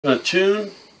I'm going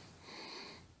to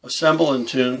assemble and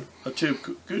tune a tube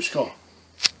goose call.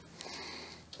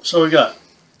 So we got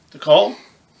the call,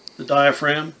 the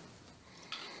diaphragm,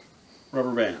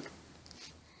 rubber band.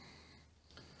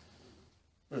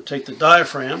 I'm going to take the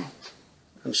diaphragm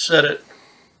and set it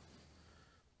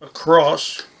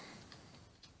across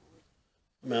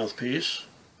the mouthpiece.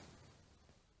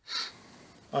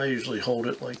 I usually hold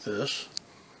it like this.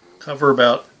 Cover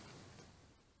about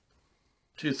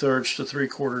 2/3 to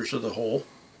 3/4 of the hole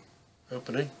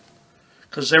opening,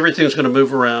 because everything's going to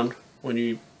move around when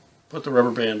you put the rubber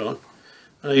band on.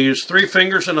 And I use 3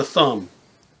 fingers and a thumb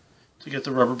to get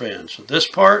the rubber band. So this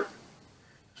part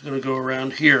is going to go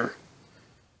around here,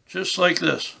 just like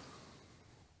this.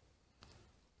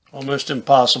 Almost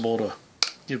impossible to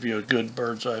give you a good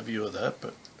bird's eye view of that,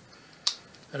 but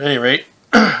at any rate,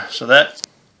 so that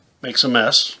makes a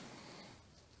mess.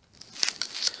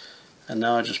 And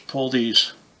now I just pull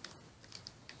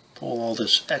all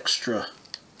this extra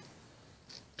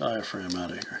diaphragm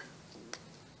out of here.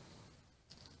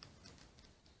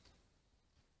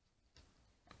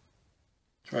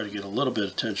 Try to get a little bit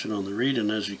of tension on the reed, and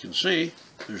as you can see,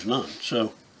 there's none.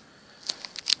 So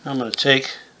I'm going to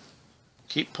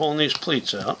keep pulling these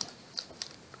pleats out.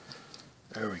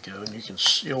 There we go, and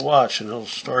you'll watch, and this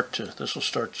will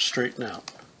start to straighten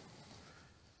out.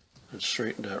 It's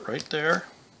straightened out right there.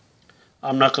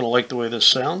 I'm not going to like the way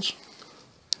this sounds.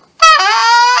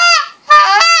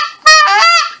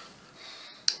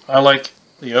 I like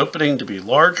the opening to be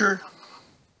larger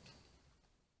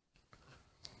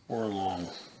or long.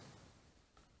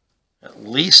 At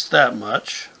least that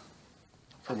much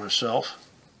for myself.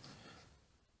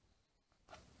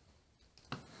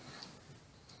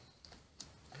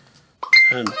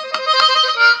 And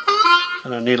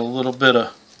I need a little bit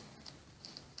of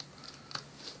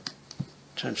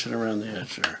tension around the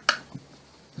edge there.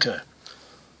 Okay.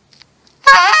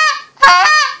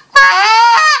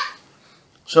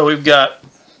 So we've got,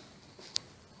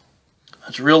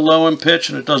 it's real low in pitch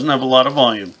and it doesn't have a lot of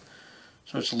volume.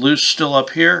 So it's loose still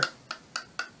up here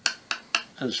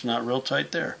and it's not real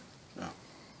tight there. So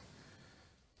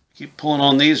keep pulling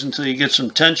on these until you get some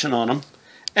tension on them.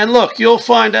 And look, you'll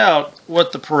find out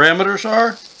what the parameters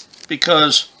are,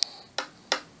 because,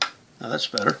 now that's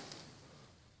better.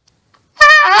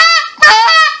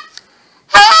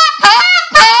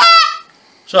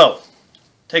 So,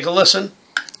 take a listen.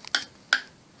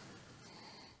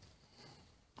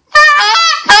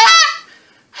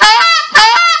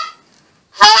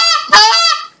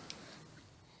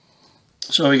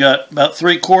 So we got about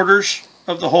 3/4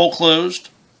 of the hole closed.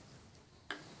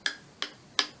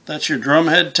 That's your drum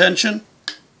head tension.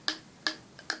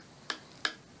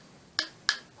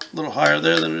 A little higher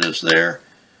there than it is there.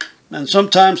 And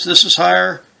sometimes this is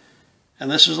higher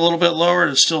and this is a little bit lower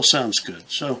and it still sounds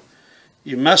good. So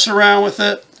you mess around with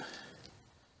it.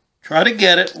 Try to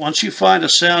get it, once you find a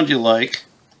sound you like,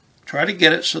 try to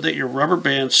get it so that your rubber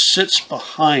band sits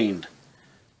behind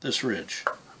this ridge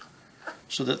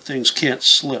so that things can't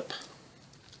slip.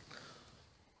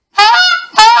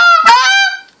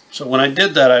 So when I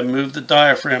did that, I moved the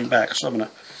diaphragm back. So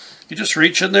you just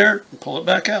reach in there and pull it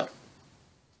back out,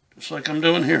 just like I'm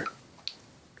doing here.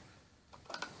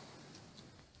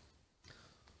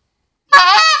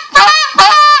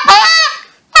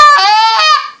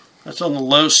 That's on the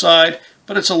low side,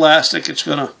 but it's elastic. It's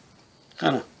going to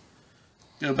kind of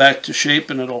go back to shape,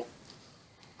 and it'll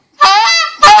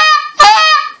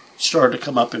start to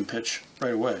come up in pitch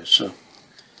right away. So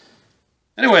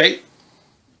anyway,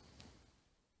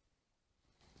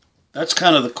 that's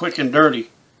kind of the quick and dirty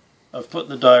of putting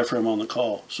the diaphragm on the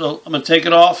call. So I'm going to take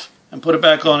it off and put it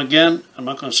back on again. I'm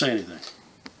not going to say anything.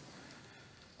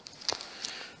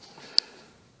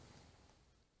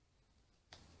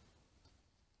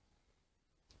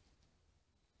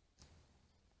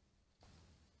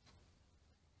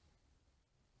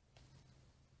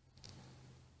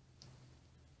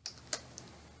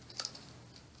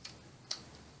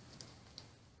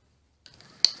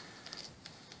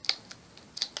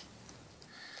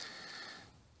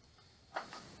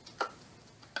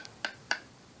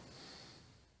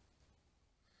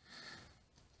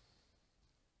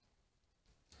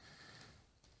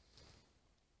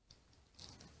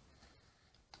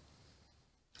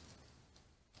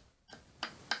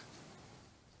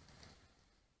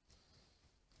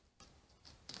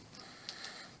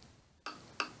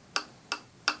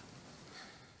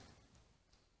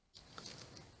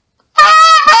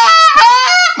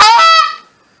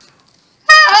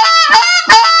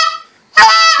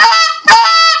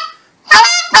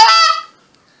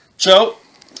 So,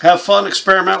 have fun,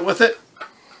 experiment with it.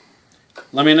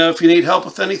 Let me know if you need help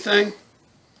with anything.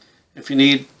 if you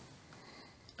need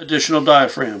additional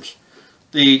diaphragms.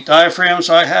 The diaphragms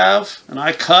I have and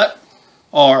I cut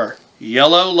are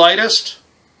yellow lightest,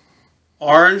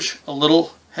 orange a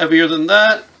little heavier than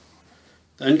that,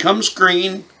 then comes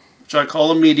green, which I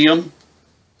call a medium.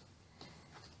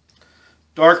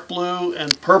 Dark blue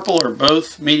and purple are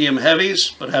both medium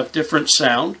heavies, but have different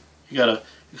sound. You got to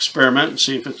experiment and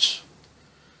see if it's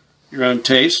your own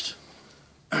taste.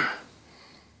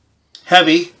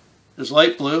 Heavy is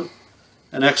light blue,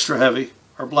 and extra heavy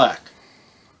are black.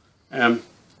 And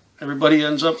everybody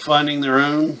ends up finding their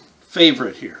own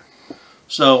favorite here.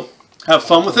 So have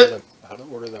fun with it. How to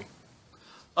order them?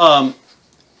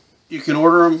 You can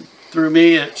order them through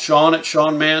me at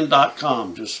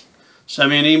Sean@SeanMann.com. Just send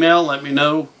me an email. Let me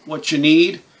know what you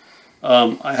need.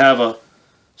 I have a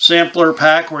sampler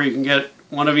pack where you can get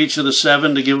one of each of the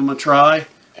 7 to give them a try.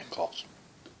 And cost.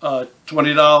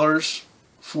 $20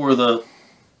 for the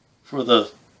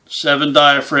 7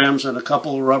 diaphragms and a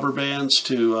couple of rubber bands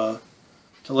to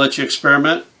let you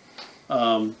experiment.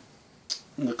 And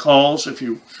the calls, if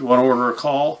you want to order a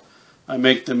call, I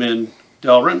make them in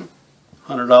Delrin,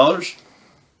 $100,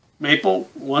 Maple,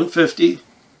 $150,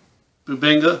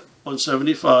 Bubinga,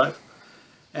 $175.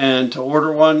 And to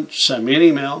order one, send me an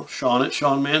email,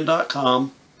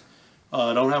 Sean@SeanMann.com.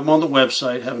 I don't have them on the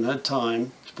website, haven't had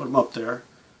time to put them up there.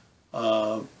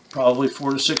 Probably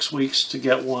 4 to 6 weeks to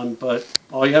get one, but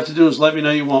all you have to do is let me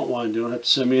know you want one. You don't have to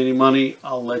send me any money.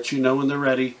 I'll let you know when they're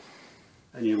ready,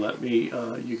 and you let me.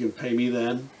 You can pay me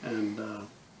then and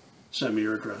send me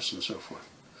your address and so forth.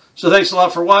 So thanks a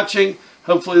lot for watching.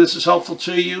 Hopefully this is helpful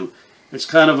to you. It's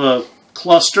kind of a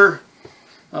cluster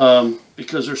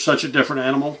because they're such a different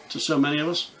animal to so many of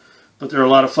us, but they're a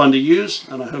lot of fun to use,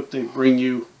 and I hope they bring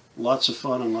you lots of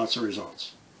fun and lots of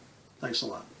results. Thanks a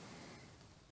lot.